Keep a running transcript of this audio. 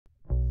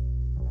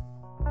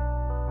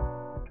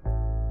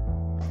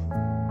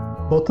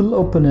Bottle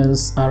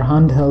openers are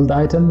handheld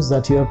items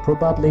that you have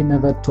probably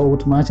never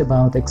thought much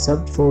about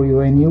except for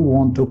when you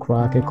want to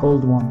crack a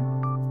cold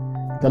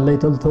one. The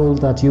little tool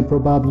that you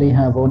probably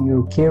have on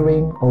your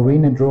keyring or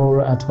in a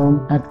drawer at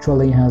home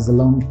actually has a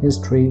long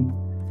history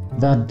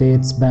that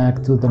dates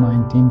back to the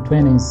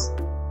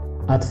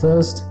 1920s. At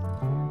first,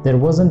 there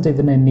wasn't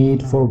even a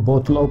need for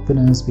bottle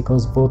openers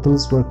because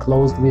bottles were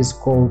closed with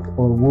cork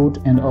or wood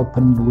and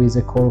opened with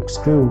a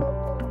corkscrew.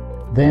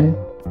 Then,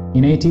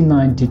 in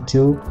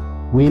 1892,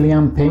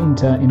 William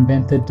Painter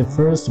invented the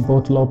first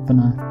bottle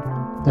opener,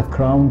 the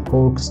crown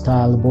cork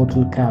style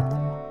bottle cap.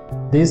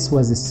 This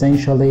was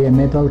essentially a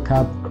metal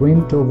cap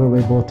crimped over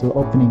a bottle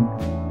opening.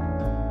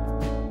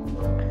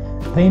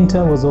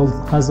 Painter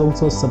has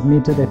also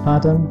submitted a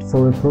patent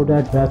for a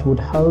product that would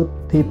help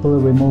people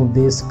remove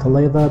this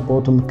clever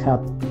bottle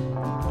cap.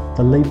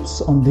 The lips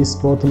on this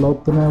bottle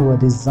opener were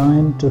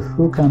designed to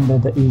hook under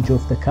the edge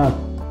of the cap,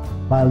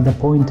 while the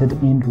pointed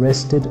end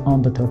rested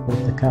on the top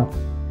of the cap.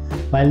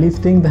 By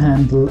lifting the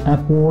handle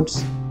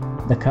upwards,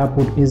 the cap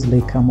would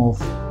easily come off.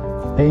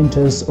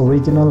 Painter's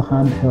original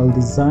handheld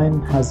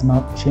design has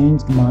not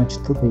changed much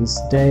to this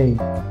day.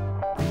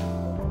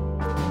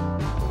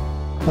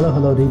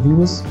 Hello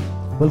reviewers,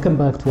 welcome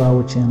back to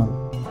our channel.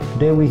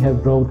 Today we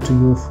have brought to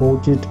you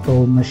forged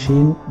or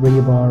machine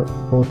rebar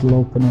bottle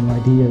opener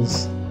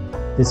ideas.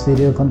 This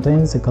video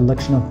contains a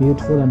collection of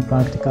beautiful and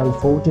practical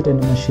forged and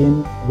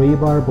machine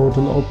rebar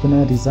bottle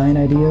opener design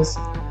ideas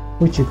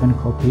which you can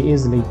copy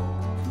easily.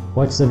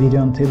 Watch the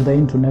video until the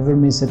end to never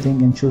miss a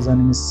thing and choose an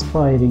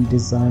inspiring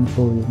design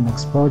for your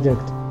next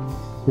project.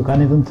 You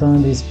can even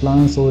turn these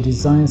plans or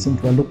designs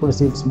into a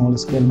lucrative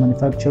small-scale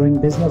manufacturing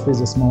business with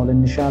a small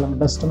initial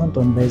investment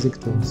on basic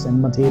tools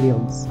and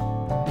materials.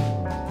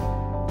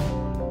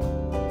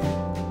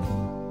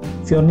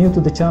 If you are new to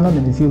the channel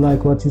and if you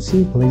like what you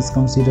see, please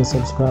consider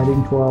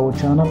subscribing to our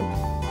channel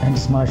and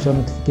smash the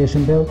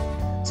notification bell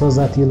so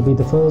that you'll be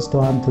the first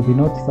one to be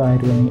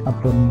notified when we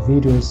upload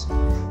new videos.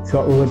 If you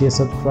are already a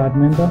subscribed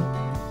member,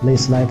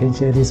 please like and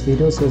share this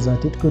video so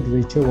that it could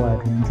reach a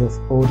wide range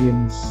of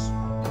audience.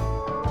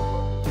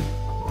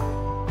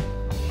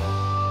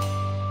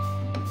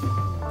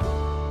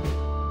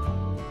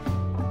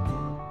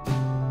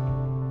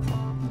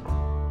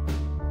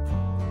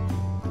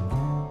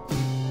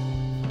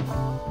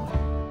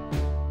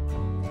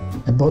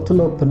 A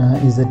bottle opener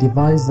is a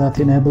device that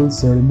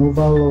enables the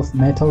removal of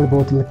metal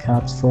bottle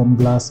caps from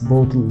glass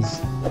bottles.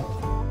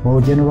 More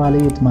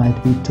generally, it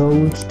might be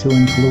told to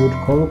include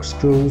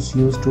corkscrews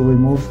used to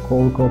remove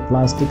cork or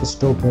plastic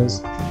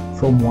stoppers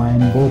from wine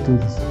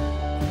bottles.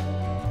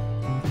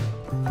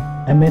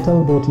 A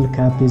metal bottle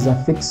cap is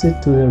affixed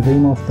to the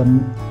rim of the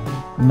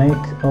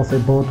neck of a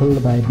bottle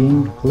by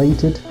being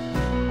plated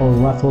or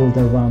ruffled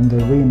around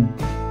the rim.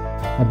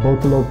 A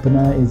bottle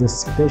opener is a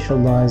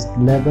specialized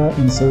lever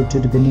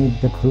inserted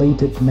beneath the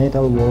plated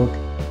metal work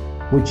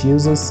which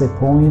uses a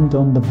point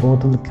on the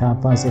bottle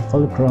cap as a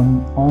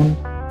fulcrum on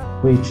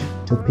which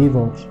to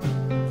pivot.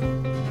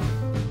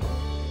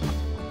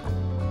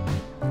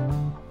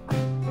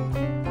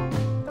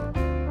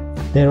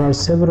 There are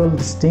several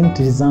distinct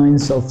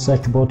designs of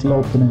such bottle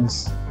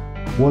openers.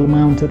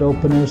 Wall-mounted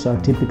openers are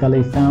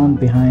typically found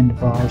behind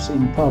bars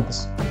in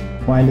pubs,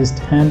 whilst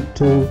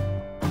hand-tool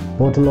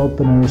bottle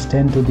openers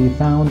tend to be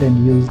found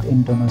and used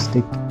in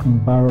domestic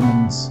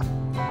environments.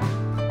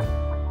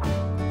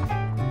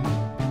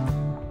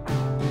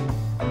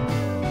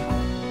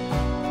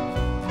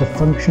 The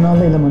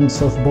functional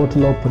elements of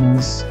bottle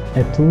openers: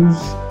 a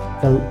tooth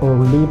or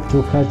leaf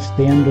to catch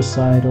the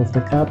underside of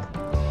the cap,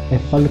 a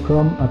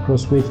fulcrum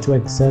across which to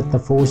exert the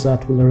force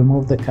that will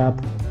remove the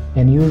cap,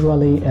 and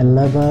usually a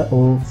lever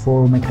or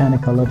for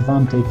mechanical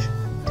advantage,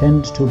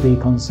 tend to be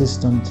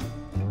consistent,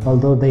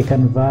 although they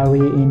can vary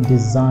in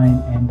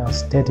design and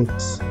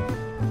aesthetics.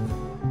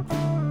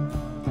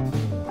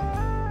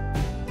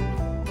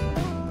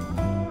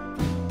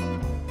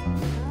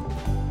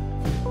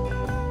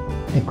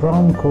 A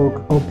crown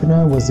cork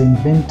opener was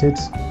invented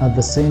at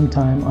the same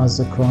time as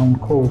the crown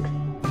cork.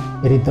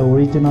 It is the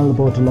original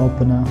bottle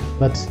opener,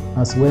 but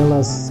as well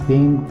as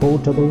being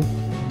portable,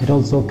 it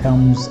also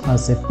comes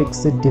as a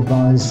fixed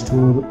device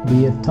to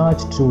be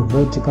attached to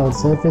vertical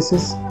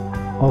surfaces,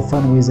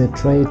 often with a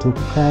tray to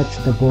catch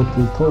the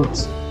bottle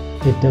tops.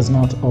 It does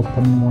not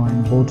open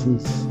wine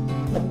bottles.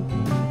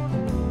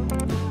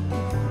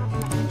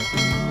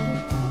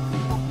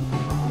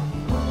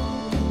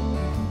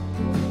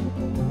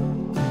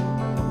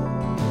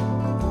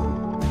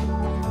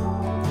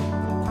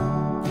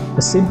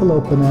 A simple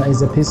opener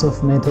is a piece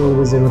of metal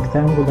with a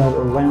rectangular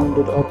or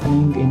rounded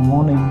opening in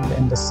one end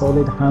and a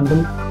solid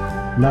handle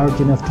large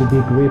enough to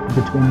be gripped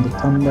between the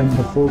thumb and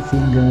the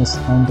forefingers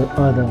on the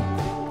other.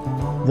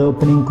 The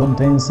opening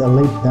contains a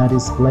lid that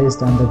is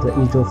placed under the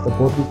edge of the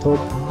bottle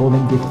top,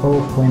 pulling it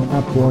off when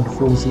upward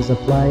force is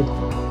applied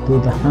to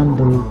the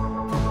handle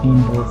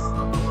end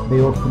of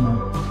the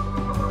opener.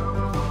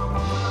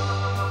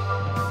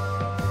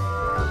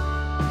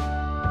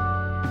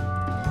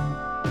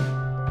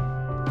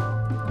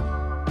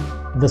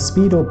 The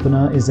speed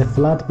opener is a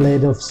flat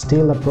blade of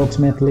steel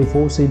approximately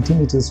 4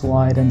 cm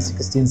wide and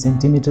 16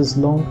 cm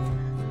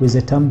long, with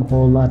a thumb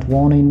hole at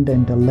one end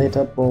and a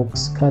letter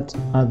box cut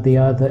at the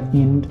other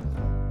end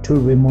to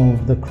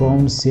remove the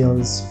chrome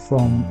seals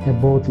from a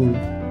bottle.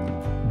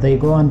 They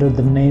go under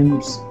the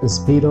names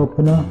speed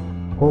opener,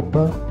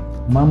 hopper,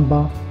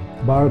 mamba,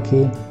 bar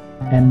key,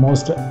 and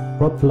most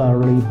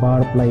popularly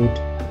bar blade.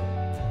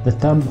 The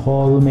thumb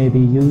hole may be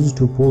used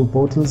to pull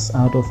bottles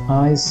out of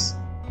ice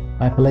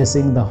by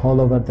placing the hole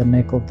over the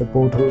neck of the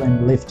bottle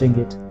and lifting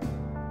it.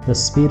 The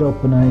speed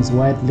opener is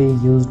widely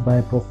used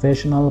by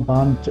professional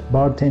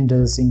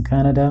bartenders in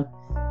Canada,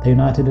 the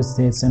United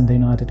States, and the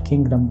United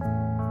Kingdom.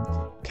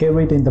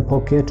 Carried in the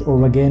pocket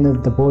or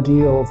against the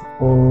body or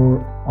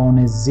on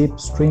a zip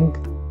string,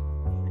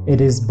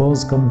 it is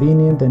both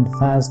convenient and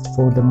fast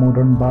for the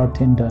modern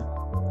bartender.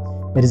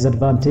 It is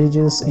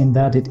advantageous in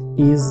that it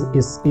is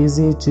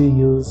easy to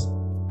use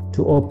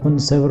to open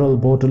several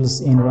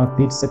bottles in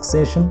rapid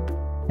succession,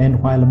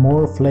 and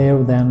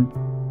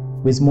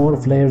with more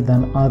flair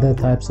than other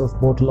types of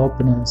bottle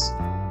openers.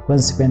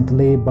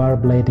 Consequently, bar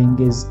blading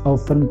is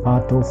often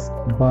part of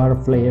bar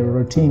flair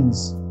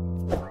routines.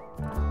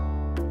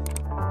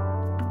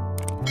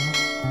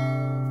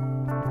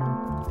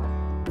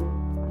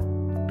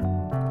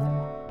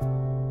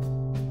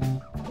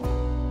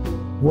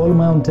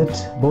 Wall-mounted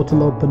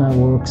bottle opener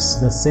works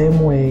the same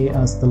way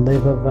as the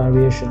lever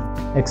variation,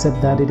 except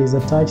that it is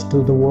attached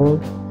to the wall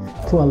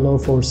to allow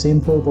for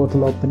simple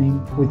bottle opening,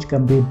 which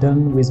can be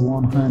done with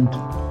one hand.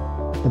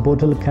 The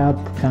bottle cap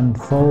can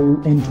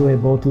fall into a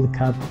bottle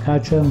cap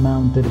catcher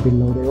mounted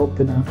below the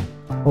opener,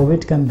 or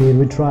it can be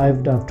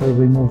retrieved after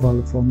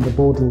removal from the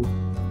bottle.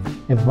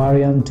 A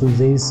variant to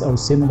this are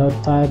similar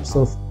types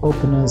of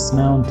openers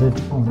mounted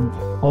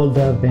on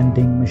older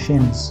vending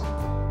machines.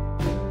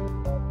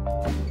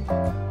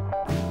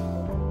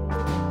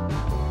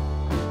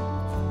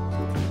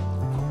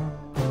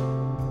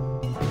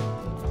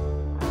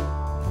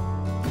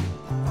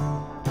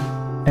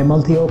 A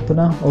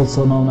multi-opener,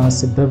 also known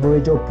as a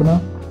beverage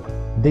opener.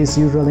 These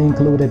usually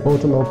include a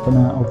bottle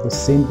opener of the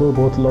simple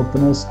bottle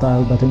opener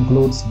style that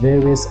includes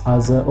various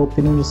other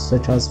openers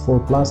such as for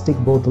plastic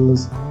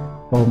bottles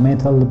or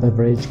metal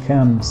beverage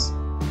cans.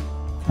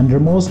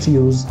 Under most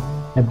use,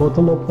 a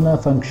bottle opener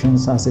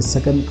functions as a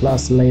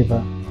second-class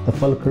lever. The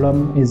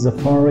fulcrum is the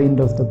far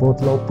end of the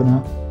bottle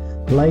opener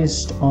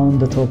placed on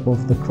the top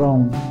of the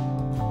crown,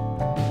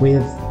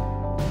 with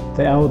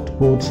the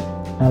output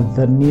at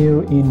the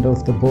near end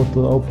of the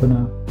bottle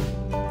opener.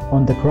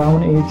 On the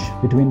crown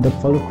edge between the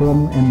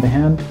fulcrum and the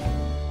hand,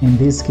 in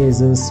these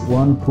cases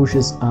one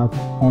pushes up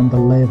on the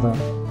lever.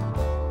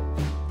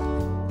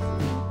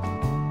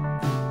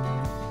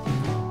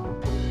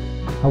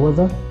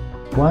 However,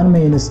 one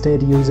may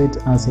instead use it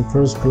as a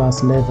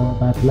first-class lever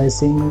by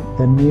placing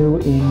the near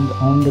end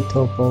on the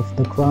top of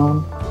the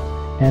crown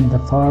and the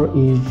far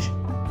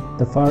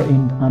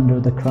end under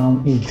the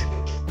crown edge,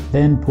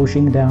 then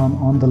pushing down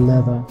on the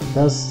lever.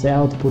 Thus, the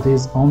output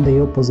is on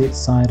the opposite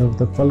side of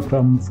the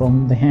fulcrum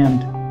from the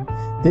hand.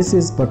 This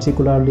is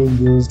particularly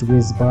used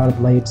with bar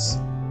blades,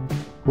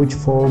 which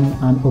form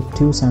an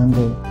obtuse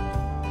angle.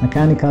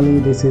 Mechanically,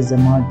 this is a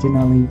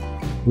marginally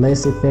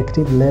less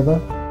effective lever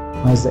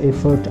as the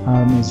effort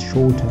arm is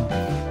shorter,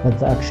 but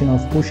the action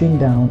of pushing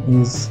down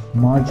is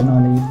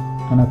marginally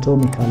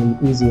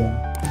anatomically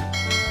easier.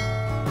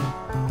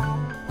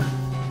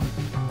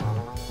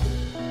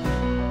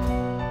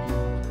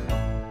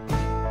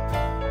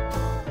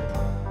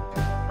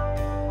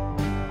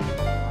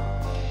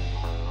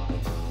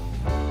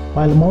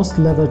 While most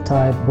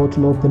lever-type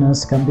bottle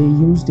openers can be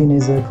used in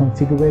either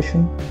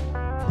configuration,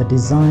 the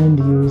design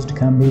used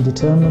can be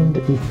determined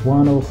if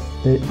one of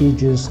the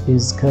edges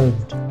is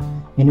curved,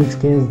 in which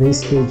case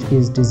this edge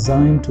is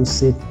designed to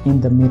sit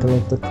in the middle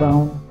of the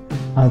crown,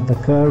 as the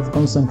curve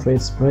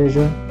concentrates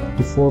pressure,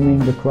 deforming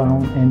the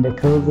crown, and the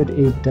curved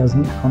edge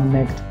doesn't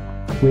connect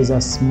with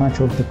as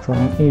much of the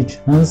crown edge,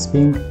 hence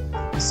being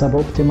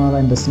suboptimal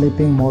and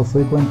slipping more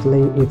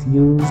frequently if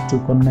used to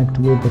connect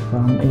with the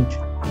crown edge.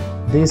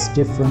 This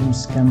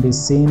difference can be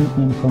seen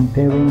in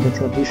comparing the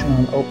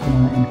traditional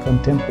opener and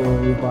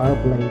contemporary bar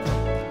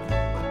blade.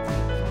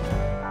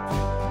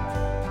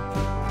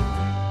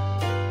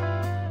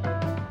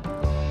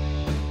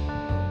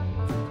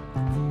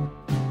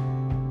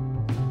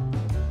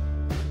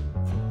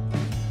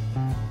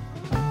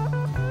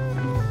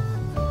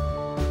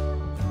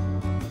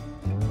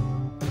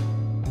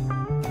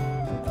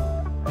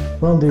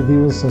 Well, dear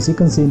viewers, as you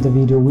can see in the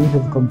video, we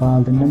have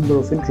compiled a number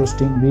of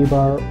interesting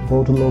rebar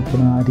bottle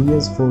opener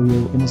ideas for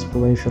your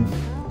inspiration.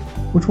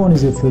 Which one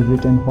is your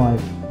favorite and why?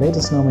 Let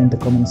us know in the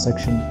comment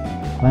section.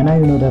 By now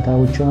you know that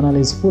our channel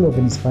is full of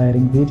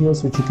inspiring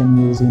videos which you can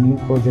use in your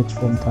projects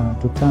from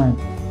time to time.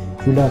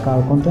 If you like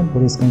our content,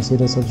 please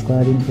consider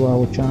subscribing to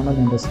our channel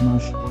and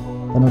smash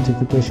the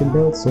notification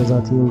bell so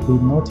that you will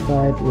be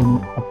notified when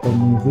we upload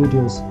new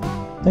videos.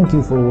 Thank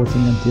you for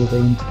watching until the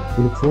end.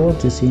 We look forward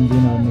to seeing you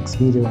in our next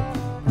video.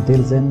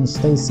 Until then,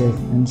 stay safe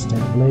and stay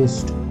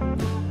blessed.